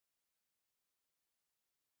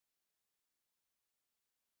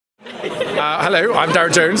Hello, I'm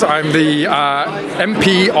Darren Jones. I'm the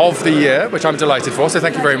MP of the Year, which I'm delighted for, so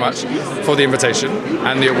thank you very much for the invitation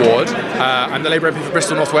and the award. I'm the Labour MP for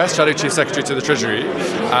Bristol North West, Shadow Chief Secretary to the Treasury,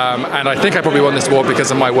 and I think I probably won this award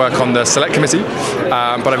because of my work on the Select Committee,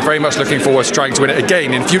 but I'm very much looking forward to trying to win it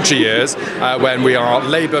again in future years when we are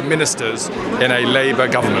Labour ministers in a Labour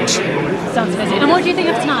government. Sounds busy. And what do you think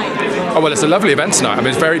of tonight? Oh, well, it's a lovely event tonight. I mean,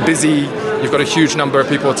 it's very busy. You've got a huge number of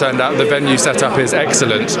people turned out. The venue setup is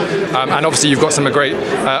excellent. And obviously you've got some great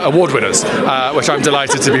award winners, which I'm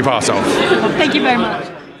delighted to be part of. Thank you very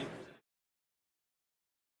much.